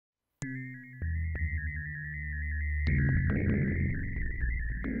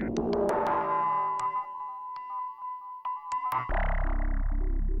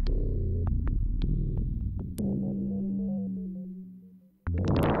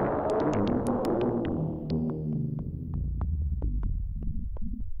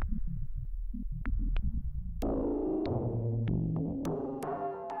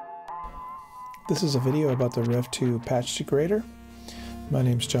This is a video about the REV2 Patch Degrader. My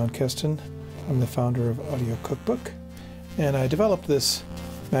name is John Keston. I'm the founder of Audio Cookbook, and I developed this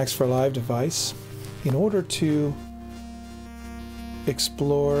Max for Live device in order to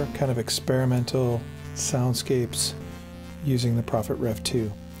explore kind of experimental soundscapes using the Prophet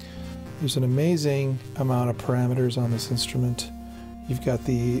REV2. There's an amazing amount of parameters on this instrument. You've got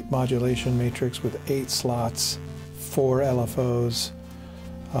the modulation matrix with 8 slots, 4 LFOs,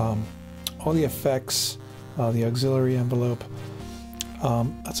 all the effects, the auxiliary envelope.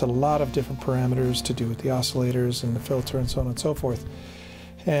 That's a lot of different parameters to do with the oscillators and the filter and so on and so forth.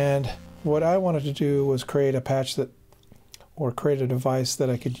 And what I wanted to do was create a patch that, or create a device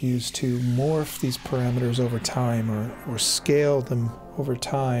that I could use to morph these parameters over time, or scale them over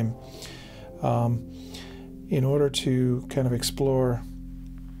time, in order to kind of explore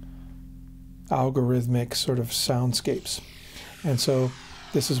algorithmic sort of soundscapes. And so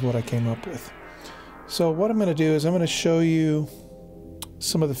this is what I came up with. So what I'm going to do is I'm going to show you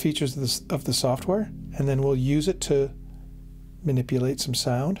some of the features of the software, and then we'll use it to manipulate some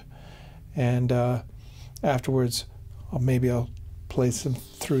sound. And afterwards, maybe I'll play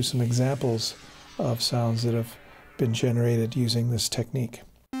through some examples of sounds that have been generated using this technique.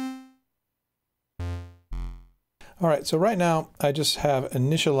 All right, so right now I just have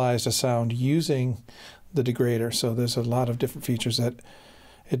initialized a sound using the degrader. So there's a lot of different features that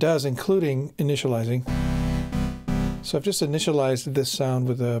it does, including initializing. So I've just initialized this sound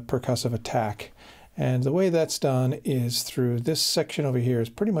with a percussive attack. And the way that's done is through this section over here is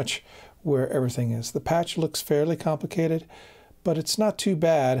pretty much where everything is. The patch looks fairly complicated, but it's not too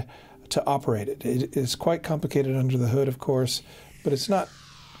bad to operate it. It is quite complicated under the hood, of course, but it's not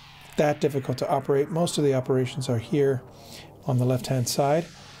that difficult to operate. Most of the operations are here on the left-hand side,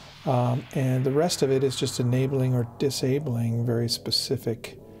 and the rest of it is just enabling or disabling very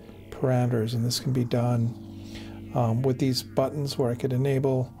specific parameters, and this can be done with these buttons where I could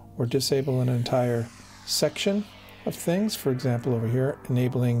enable or disable an entire section of things. For example, over here,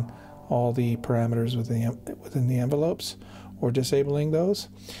 enabling all the parameters within the envelopes, or disabling those.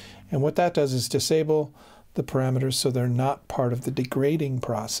 And what that does is disable the parameters so they're not part of the degrading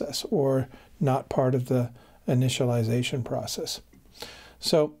process or not part of the initialization process.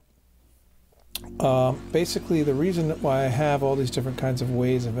 So basically the reason why I have all these different kinds of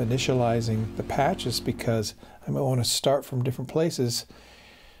ways of initializing the patch is because I might want to start from different places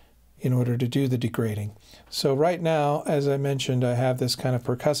in order to do the degrading. So right now, as I mentioned, I have this kind of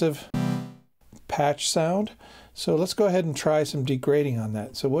percussive patch sound. So let's go ahead and try some degrading on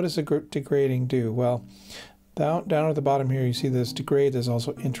that. So what does the degrading do? Well, down at the bottom here you see this degrade. There's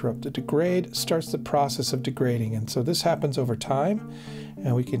also interrupt. The degrade starts the process of degrading, and so this happens over time,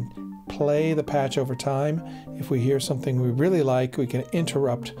 and we can play the patch over time. If we hear something we really like, we can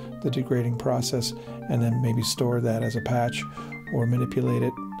interrupt the degrading process and then maybe store that as a patch or manipulate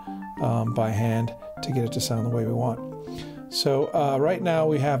it by hand to get it to sound the way we want. So right now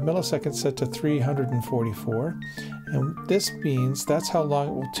we have milliseconds set to 344, and this means that's how long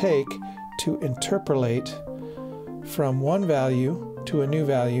it will take to interpolate from one value to a new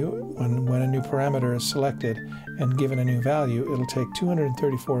value. When a new parameter is selected and given a new value, it'll take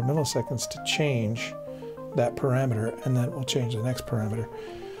 234 milliseconds to change that parameter, and then it will change the next parameter.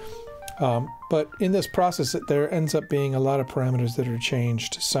 But in this process, there ends up being a lot of parameters that are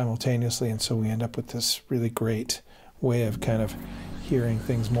changed simultaneously, and so we end up with this really great way of kind of hearing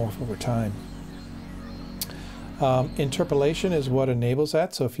things morph over time. Interpolation is what enables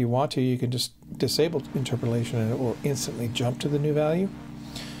that, so if you want to, you can just disable interpolation and it will instantly jump to the new value.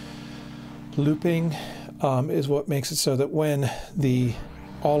 Looping is what makes it so that when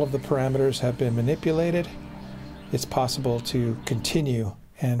all of the parameters have been manipulated, it's possible to continue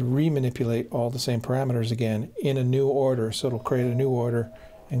and re-manipulate all the same parameters again in a new order. So it'll create a new order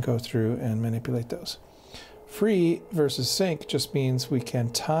and go through and manipulate those. Free versus sync just means we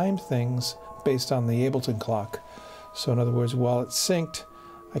can time things based on the Ableton clock. So in other words, while it's synced,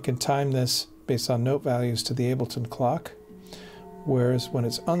 I can time this based on note values to the Ableton clock, whereas when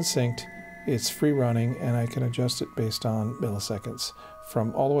it's unsynced, it's free running and I can adjust it based on milliseconds,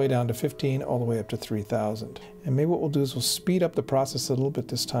 from all the way down to 15 all the way up to 3000. And maybe what we'll do is we'll speed up the process a little bit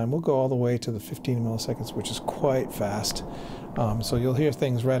this time. We'll go all the way to the 15 milliseconds, which is quite fast. So you'll hear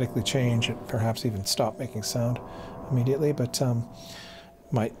things radically change and perhaps even stop making sound immediately, but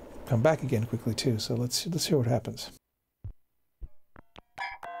might come back again quickly too. So let's hear what happens.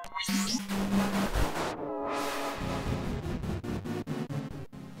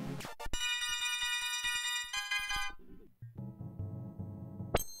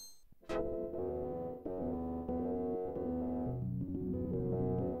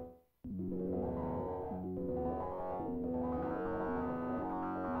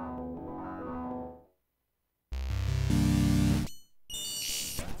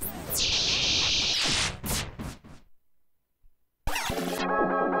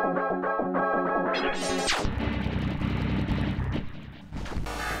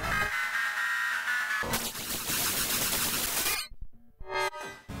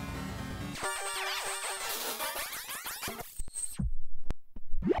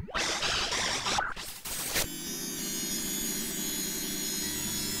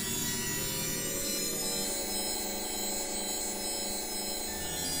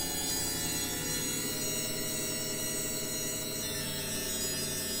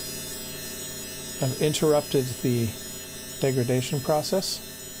 I've interrupted the degradation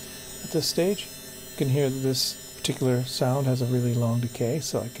process at this stage. You can hear that this particular sound has a really long decay,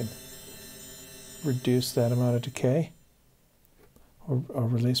 so I can reduce that amount of decay, or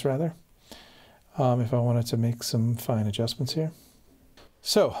release rather, if I wanted to make some fine adjustments here.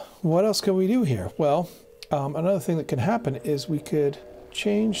 So what else can we do here? Well, another thing that can happen is we could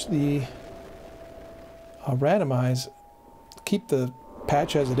change the randomize, keep the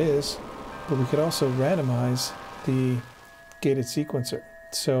patch as it is, but we could also randomize the gated sequencer.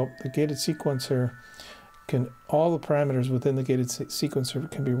 So the gated sequencer all the parameters within the gated sequencer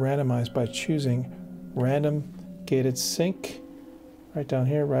can be randomized by choosing random gated sync, right down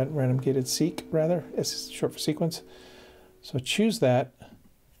here, random gated seek rather, it's short for sequence. So choose that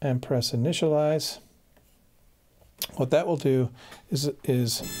and press initialize. What that will do is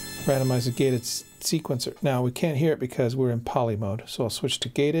randomize the gated sequencer. Now we can't hear it because we're in poly mode, so I'll switch to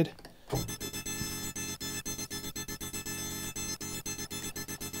gated.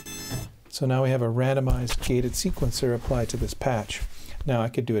 So now we have a randomized gated sequencer applied to this patch. Now I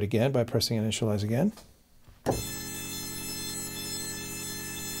could do it again by pressing initialize again.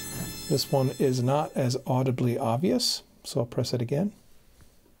 This one is not as audibly obvious, so I'll press it again.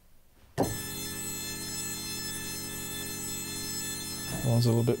 One's a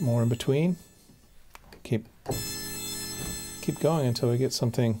little bit more in between. Keep going until we get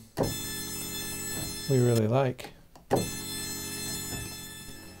something we really like.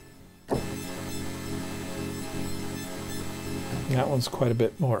 That one's quite a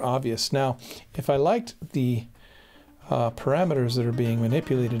bit more obvious. Now, if I liked the parameters that are being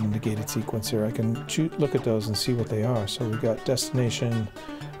manipulated in the gated sequencer, I can look at those and see what they are. So we've got destination,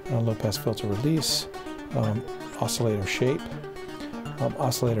 low pass filter release, oscillator shape,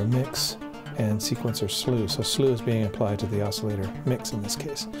 oscillator mix, and sequencer slew. So slew is being applied to the oscillator mix in this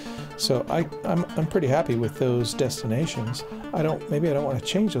case. So I'm pretty happy with those destinations. Maybe I don't want to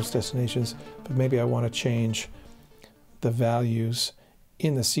change those destinations, but maybe I want to change the values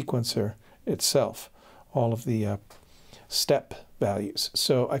in the sequencer itself, all of the step values.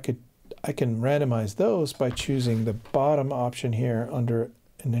 So I can randomize those by choosing the bottom option here under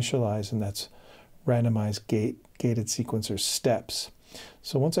initialize, and that's randomize gated sequencer steps.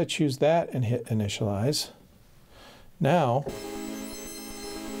 So once I choose that and hit initialize, now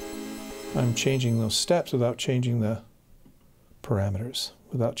I'm changing those steps without changing the parameters,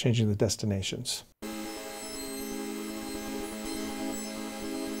 without changing the destinations.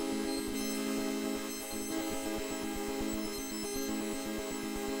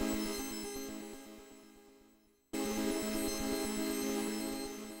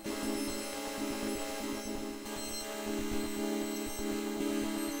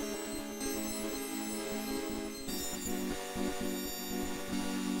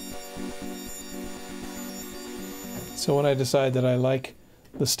 So when I decide that I like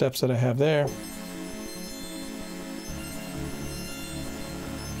the steps that I have there,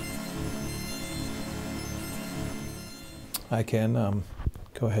 I can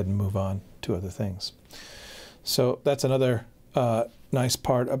go ahead and move on to other things. So that's another nice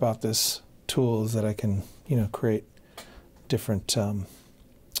part about this tool, is that I can, create different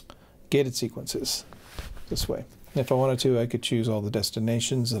gated sequences this way. If I wanted to, I could choose all the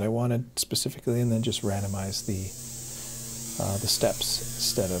destinations that I wanted specifically, and then just randomize the steps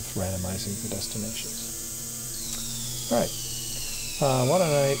instead of randomizing the destinations. All right. Why don't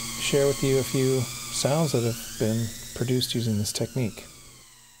I share with you a few sounds that have been produced using this technique.